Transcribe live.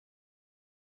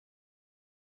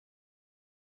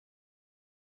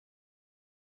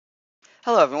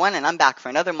Hello everyone, and I'm back for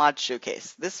another mod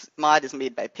showcase. This mod is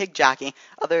made by Pigjackeys,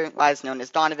 otherwise known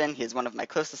as Donovan. He is one of my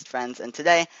closest friends, and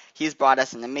today he's brought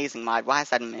us an amazing mod. Why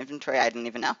is that in my inventory? I didn't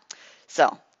even know.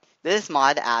 So, this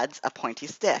mod adds a pointy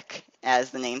stick, as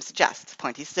the name suggests,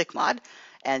 pointy stick mod.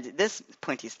 And this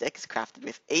pointy stick is crafted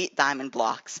with 8 diamond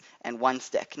blocks and 1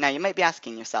 stick. Now you might be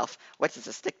asking yourself, what does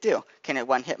a stick do? Can it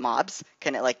one-hit mobs?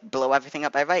 Can it like blow everything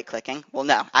up by right-clicking? Well,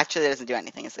 no, actually it doesn't do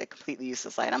anything. It's a completely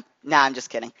useless item. Nah, I'm just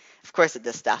kidding. Of course it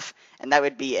does stuff. And that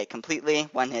would be it completely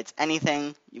one-hits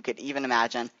anything you could even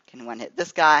imagine. Can one-hit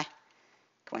this guy,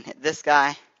 can one-hit this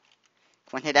guy,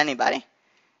 can one-hit anybody.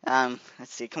 Let's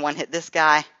see, can one-hit this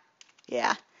guy?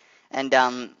 Yeah. And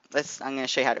I'm going to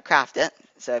show you how to craft it.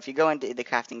 So if you go into the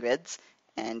crafting grids,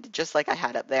 and just like I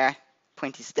had up there,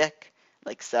 pointy stick,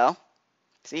 like so.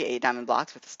 See, 8 diamond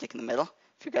blocks with a stick in the middle.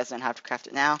 If you guys don't know how to craft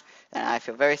it now, then I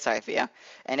feel very sorry for you.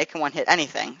 And it can one-hit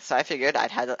anything. So I figured I'd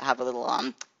have a little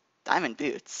diamond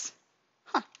boots.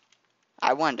 Huh.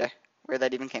 I wonder where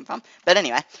that even came from. But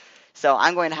anyway, so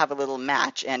I'm going to have a little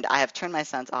match, and I have turned my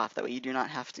sounds off. That way you do not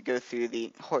have to go through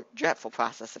the dreadful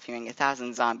process of hearing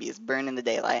 1,000 zombies burn in the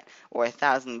daylight, or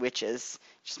 1,000 witches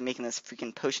just making those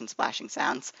freaking potion splashing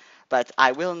sounds. But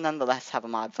I will nonetheless have a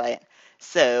mob fight.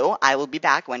 So I will be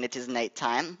back when it is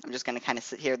nighttime. I'm just going to kind of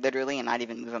sit here literally and not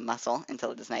even move a muscle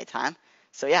until it is nighttime.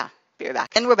 So yeah, be right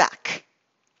back. And we're back.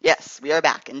 Yes, we are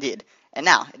back indeed. And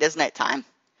now it is nighttime.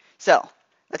 So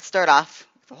let's start off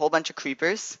with a whole bunch of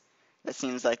creepers. That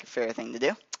seems like a fair thing to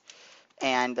do.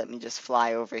 And let me just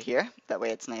fly over here. That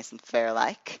way it's nice and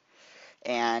fair-like.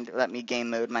 And let me game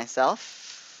mode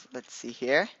myself. Let's see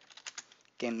here.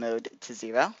 Game mode to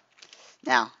 0.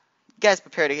 Now, you guys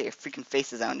prepare to get your freaking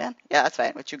faces zoned in. Yeah, that's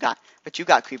right. What you got? What you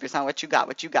got, creepers, huh? What you got?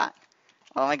 What you got?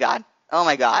 Oh my god. Oh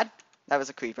my god. That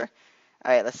was a creeper.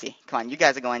 Alright, let's see. Come on, you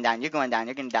guys are going down. You're going down.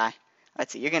 You're gonna die.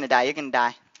 Let's see. You're gonna die. You're gonna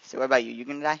die. So what about you? You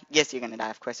gonna die? Yes, you're gonna die.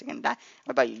 Of course you're gonna die.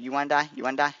 What about you? You wanna die? You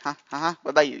wanna die? Huh? Uh-huh.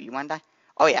 What about you? You wanna die?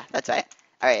 Oh yeah, that's right.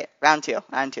 Alright, round 2.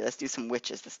 Round 2. Let's do some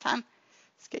witches this time.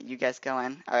 Let's get you guys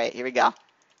going. Alright, here we go.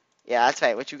 Yeah, that's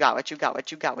right. What you got? What you got?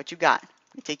 What you got? What you got?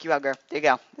 Let me take you out, girl. There you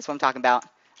go. That's what I'm talking about.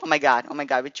 Oh my god. Oh my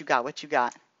god. What you got? What you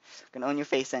got? I'm gonna own your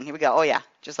face in. Here we go. Oh yeah,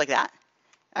 just like that.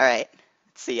 Alright.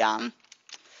 Let's see,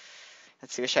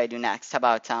 let's see, what should I do next? How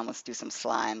about, let's do some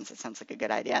slimes. That sounds like a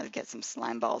good idea. Let's get some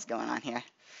slime balls going on here.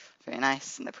 Very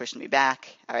nice. And they're pushing me back.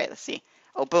 All right, let's see.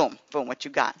 Oh, boom. Boom. What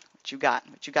you got? What you got?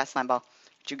 What you got, slime ball?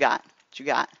 What you got? What you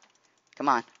got? Come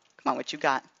on. Come on, what you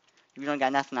got? You don't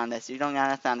got nothing on this. You don't got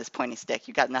nothing on this pointy stick.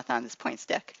 You got nothing on this point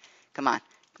stick. Come on.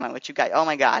 Come on, what you got? Oh,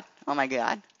 my God. Oh, my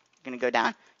God. You're going to go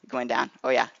down. You're going down. Oh,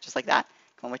 yeah, just like that.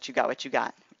 Come on, what you got? What you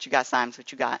got? What you got, slimes?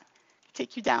 What you got?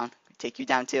 Take you down. Take you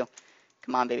down, too.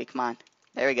 Come on, baby. Come on.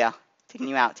 There we go. Taking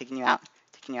you out. Taking you out.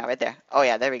 Taking you out right there. Oh,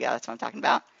 yeah, there we go. That's what I'm talking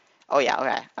about. Oh, yeah, all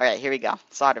right. All right, here we go.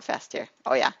 Slaughterfest here.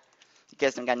 Oh, yeah. You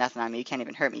guys don't got nothing on me. You can't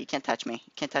even hurt me. You can't touch me.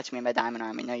 You can't touch me in my diamond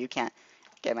army. No, you can't.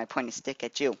 Get my pointy stick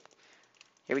at you.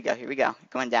 Here we go. Here we go.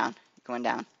 Going down. Going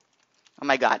down. Oh,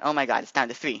 my God. Oh, my God. It's down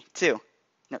to 3, 2.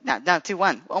 No, down 2,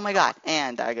 1. Oh, my God.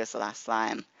 And there goes the last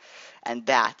slime. And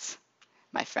that,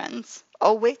 my friends.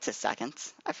 Oh, wait a second.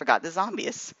 I forgot the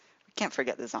zombies. We can't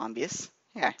forget the zombies.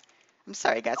 Here. I'm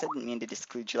sorry, guys. I didn't mean to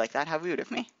disclude you like that. How rude of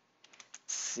me.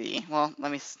 Let's see. Well,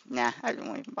 let me... Nah, I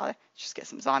won't even bother. Just get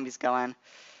some zombies going.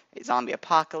 A zombie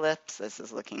apocalypse. This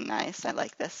is looking nice. I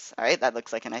like this. All right, that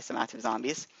looks like a nice amount of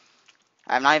zombies.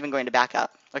 I'm not even going to back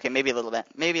up. Okay, maybe a little bit.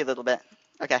 Maybe a little bit.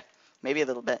 Okay, maybe a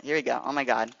little bit. Here we go. Oh, my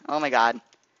God. Oh, my God.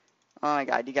 Oh, my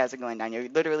God. You guys are going down. You're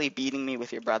literally beating me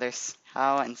with your brothers.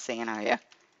 How insane are you?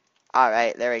 All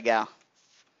right, there we go.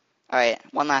 All right,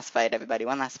 one last fight, everybody.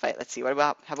 One last fight. Let's see. How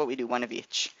about we do one of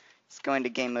each? Let's go into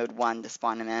game mode 1 to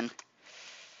spawn them in.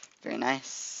 Very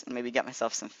nice. And maybe get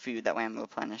myself some food. That way I'm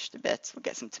replenished a bit. We'll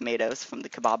get some tomatoes from the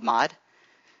kebab mod.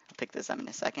 I'll pick those up in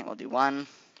a second. We'll do 1,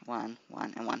 1,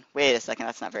 1, and 1. Wait a second.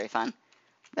 That's not very fun.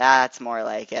 That's more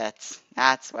like it.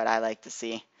 That's what I like to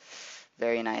see.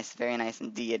 Very nice. Very nice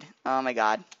indeed. Oh, my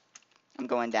God. I'm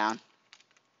going down.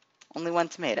 Only 1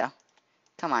 tomato.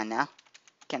 Come on now.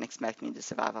 Can't expect me to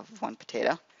survive off of 1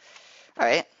 potato.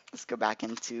 Alright, let's go back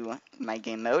into my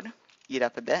game mode. Eat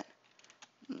up a bit.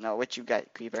 No, what you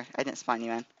got, creeper? I didn't spawn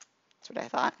you in. That's what I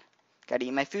thought. Gotta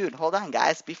eat my food. Hold on,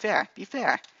 guys. Be fair. Be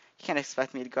fair. You can't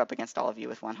expect me to go up against all of you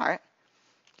with 1 heart.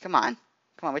 Come on.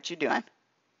 Come on, what you doing?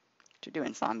 What you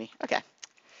doing, zombie? Okay.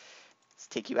 Let's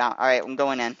take you out. Alright, I'm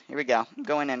going in. Here we go. I'm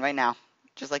going in right now.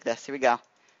 Just like this. Here we go.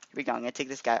 Here we go. I'm gonna take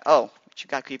this guy. Oh, what you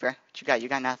got, creeper? What you got? You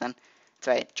got nothing. That's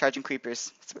right, charging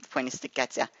creepers. That's what the pointy stick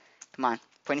gets ya. Come on,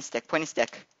 pointy stick, pointy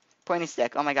stick, pointy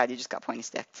stick. Oh my God, you just got pointy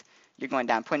sticked. You're going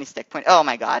down, pointy stick, oh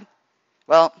my God.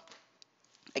 Well,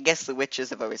 I guess the witches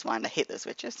have always wanted. I hate those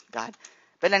witches. God.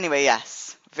 But anyway,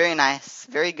 yes. Very nice.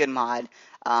 Very good mod.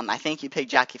 I thank you,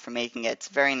 Pigjackey, for making it. It's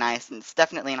very nice, and it's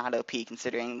definitely not OP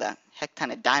considering the heck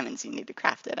ton of diamonds you need to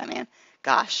craft it. I mean,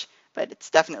 gosh. But it's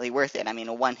definitely worth it. I mean,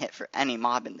 a one hit for any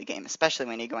mob in the game, especially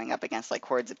when you're going up against like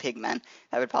hordes of pigmen.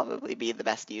 That would probably be the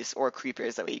best use. Or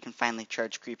creepers, that way you can finally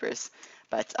charge creepers.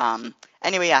 But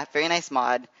anyway, yeah, very nice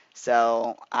mod.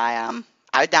 So I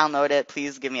would download it.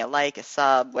 Please give me a like, a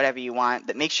sub, whatever you want.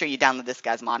 But make sure you download this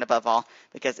guy's mod above all,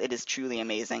 because it is truly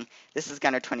amazing. This is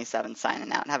Gunner27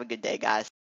 signing out. Have a good day, guys.